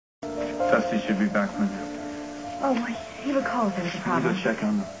Dusty should be back with. Oh, he would call if there was a problem. Let me go check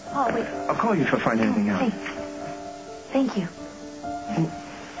on them. Oh, wait. I'll call you if I find anything out. Hey. Thank you.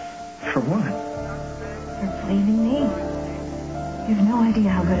 For what? For believing me. You have no idea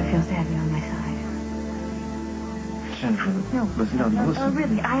how good it feels to have you on my side. Jennifer, No, listen.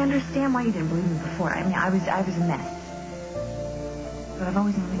 really, I understand why you didn't believe me before. I mean, I was a mess. But I've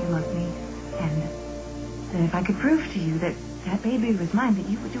always known that you loved me. And that if I could prove to you that that baby was mine, that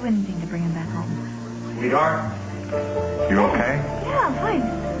you would do anything to bring him back home. Sweetheart, you okay? Yeah, I'm fine.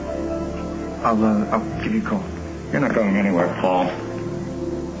 I'll give you a call. You're not going anywhere, Paul.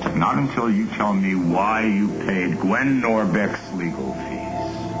 Not until you tell me why you paid Gwen Norbeck's legal fees.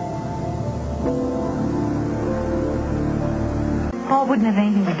 Paul wouldn't have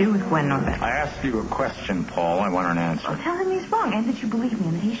anything to do with Gwen Norbeck. I asked you a question, Paul. I want an answer. Oh, tell him he's wrong, and that you believe me,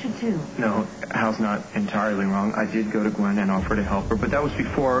 and that he should too. No, Hal's not entirely wrong. I did go to Gwen and offer to help her, but that was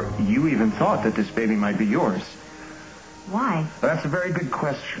before you even thought that this baby might be yours. Why? That's a very good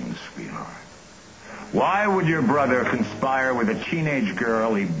question, sweetheart. Why would your brother conspire with a teenage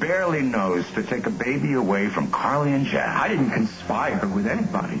girl he barely knows to take a baby away from Carly and Jack? I didn't conspire with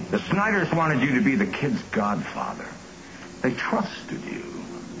anybody. The Snyders wanted you to be the kid's godfather. They trusted you.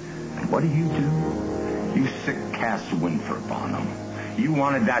 And what do? You sick Cass Winthrop on them. You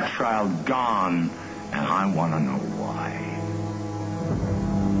wanted that child gone, and I want to know why.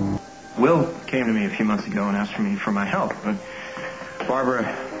 Will came to me a few months ago and asked me for my help, but Barbara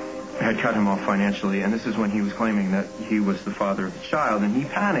had cut him off financially, and this is when he was claiming that he was the father of the child, and he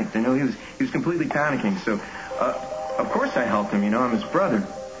panicked. I know he was completely panicking, so of course I helped him. You know, I'm his brother.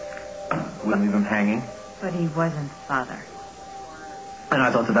 Wouldn't leave him hanging. But he wasn't the father. And I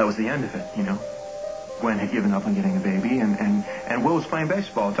thought that was the end of it, you know. Gwen had given up on getting a baby, and Will was playing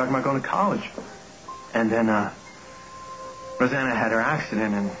baseball, talking about going to college. And then Rosanna had her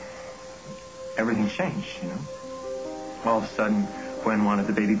accident, and everything changed, you know. All of a sudden, Gwen wanted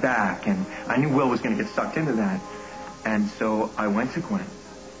the baby back, and I knew Will was going to get sucked into that. And so I went to Gwen,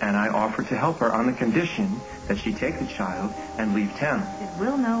 and I offered to help her on the condition that she take the child and leave town. Did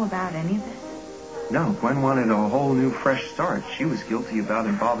Will know about any of this? No, Gwen wanted a whole new, fresh start. She was guilty about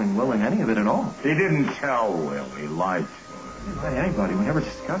involving Will in any of it at all. He didn't tell Will. He lied to him. He didn't lie to anybody. We never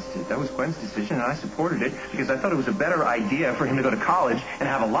discussed it. That was Gwen's decision, and I supported it because I thought it was a better idea for him to go to college and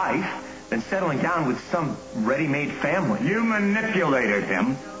have a life than settling down with some ready-made family. You manipulated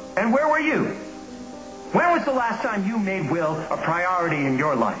him. And where were you? When was the last time you made Will a priority in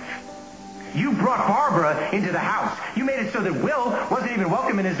your life? You brought Barbara into the house. You made it so that Will wasn't even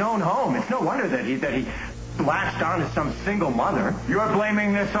welcome in his own home. It's no wonder that he latched on to some single mother. You're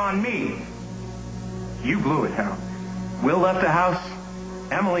blaming this on me. You blew it, Hal. Will left the house.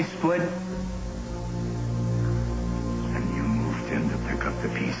 Emily split. And you moved in to pick up the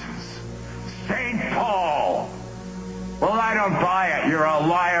pieces. St. Paul! Well, I don't buy it. You're a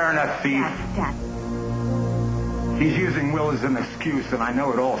liar and a thief. Dad. He's using Will as an excuse, and I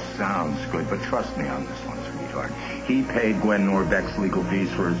know it all sounds good, but trust me on this one, sweetheart. He paid Gwen Norbeck's legal fees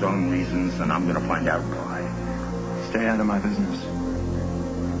for his own reasons, and I'm going to find out why. Stay out of my business.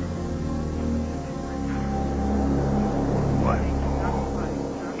 What?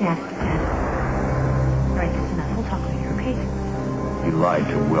 Dad. All right, that's enough. We'll talk later, okay? You lied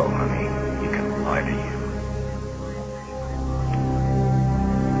to Will, honey. You can lie to you.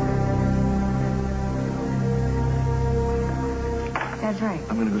 That's right.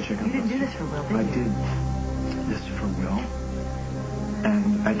 I'm going to go check on You didn't do this for Will, did you? I did this for Will.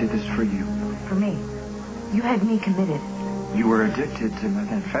 And I did this for you. For me. You had me committed. You were addicted to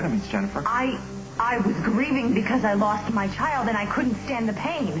methamphetamines, Jennifer. I was grieving because I lost my child and I couldn't stand the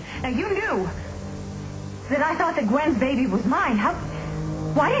pain. Now, you knew that I thought that Gwen's baby was mine.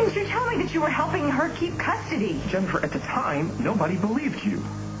 Why didn't you tell me that you were helping her keep custody? Jennifer, at the time, nobody believed you.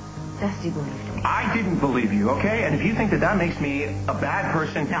 Dusty believed me. I didn't believe you, okay? And if you think that makes me a bad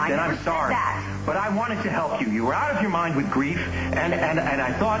person, No, then I'm sorry. That. But I wanted to help you. You were out of your mind with grief, and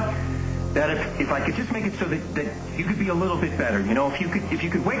I thought that if I could just make it so that you could be a little bit better, you know, if you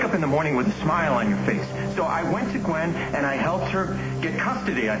could wake up in the morning with a smile on your face. So I went to Gwen and I helped her get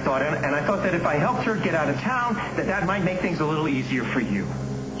custody, I thought, and I thought that if I helped her get out of town, that might make things a little easier for you.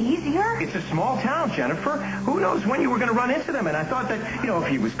 Easier? It's a small town, Jennifer. Who knows when you were going to run into them? And I thought that, you know, if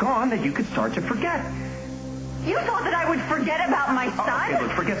he was gone, that you could start to forget. You thought that I would forget about my son? Oh, okay,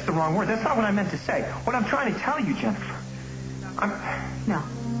 look, forget's the wrong word. That's not what I meant to say. What I'm trying to tell you, Jennifer, No.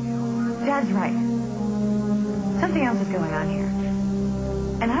 Dad's right. Something else is going on here.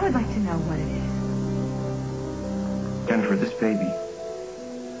 And I would like to know what it is. Jennifer, this baby,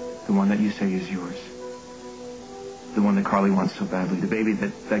 the one that you say is yours, The one that Carly wants so badly. The baby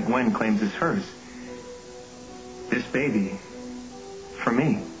that Gwen claims is hers. This baby, for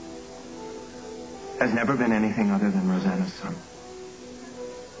me, has never been anything other than Rosanna's son.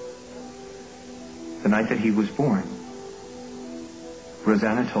 The night that he was born,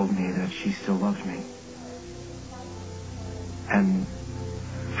 Rosanna told me that she still loved me. And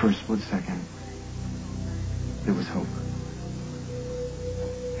for a split second, there was hope.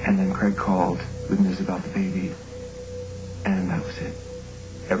 And then Craig called with news about the baby, and that was it.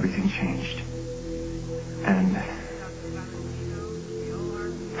 Everything changed. And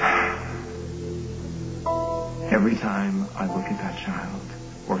every time I look at that child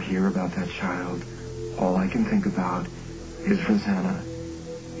or hear about that child, all I can think about is Rosanna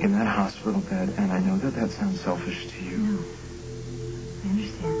in that hospital bed, and I know that that sounds selfish to you. No. I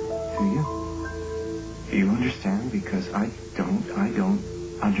understand. Do you? Do you understand? Because I don't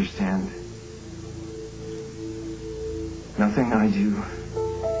understand. Nothing I do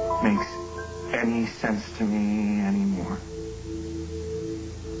makes any sense to me anymore.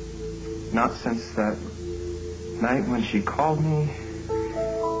 Not since that night when she called me,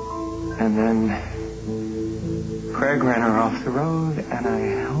 and then Craig ran her off the road, and I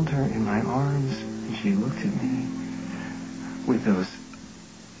held her in my arms, and she looked at me with those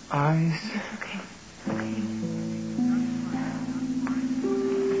eyes. It's okay. Okay.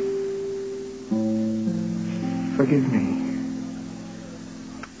 Forgive me.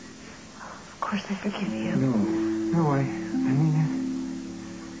 Of course I forgive you. No, I mean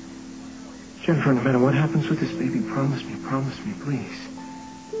it. Jennifer, no matter what happens with this baby, promise me, please,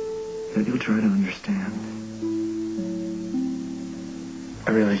 that you'll try to understand.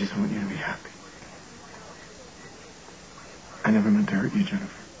 I really just want you to be happy. I never meant to hurt you,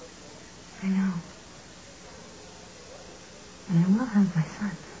 Jennifer. I know. And I will have my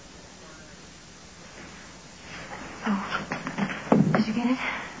son. Oh, did you get it?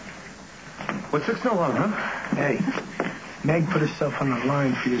 What took so long, huh? Hey, Meg put herself on the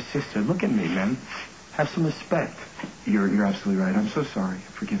line for your sister. Look at me, man. Have some respect. You're absolutely right. I'm so sorry.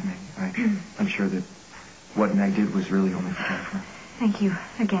 Forgive me. I'm sure that what Meg did was really only for Jennifer. Thank you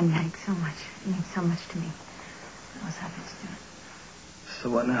again, Meg, so much. It means so much to me. I was happy to do it. So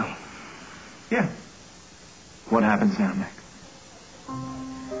what now? Yeah. What happens now, Meg?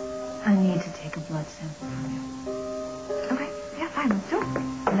 I need to take a blood sample from you. Okay, yeah, fine, let's do it.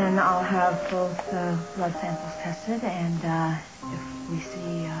 And then I'll have both blood samples tested, and if we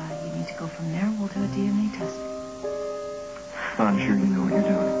see you need to go from there, we'll do a DNA test. Well, I'm sure you know what you're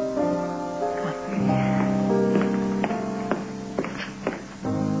doing.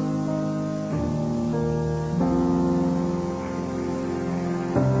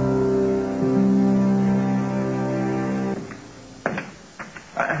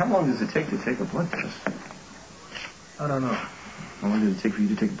 How long does it take to take a blood test? I don't know. How long did it take for you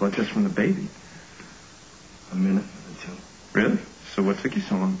to take a blood test from the baby? A minute or two. Really? So what took you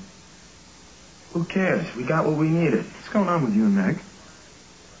so long? Who cares? We got what we needed. What's going on with you and Meg?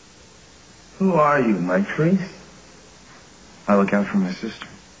 Who are you, Mike Priest? I look out for my sister.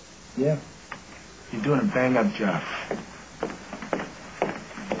 Yeah. You're doing a bang-up job.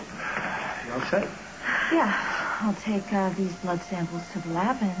 You all set? Yeah, I'll take these blood samples to the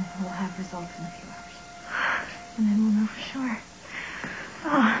lab, and we'll have results in a few hours. And then we'll know for sure.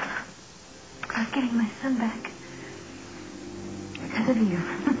 Oh, I'm getting my son back. Because of you.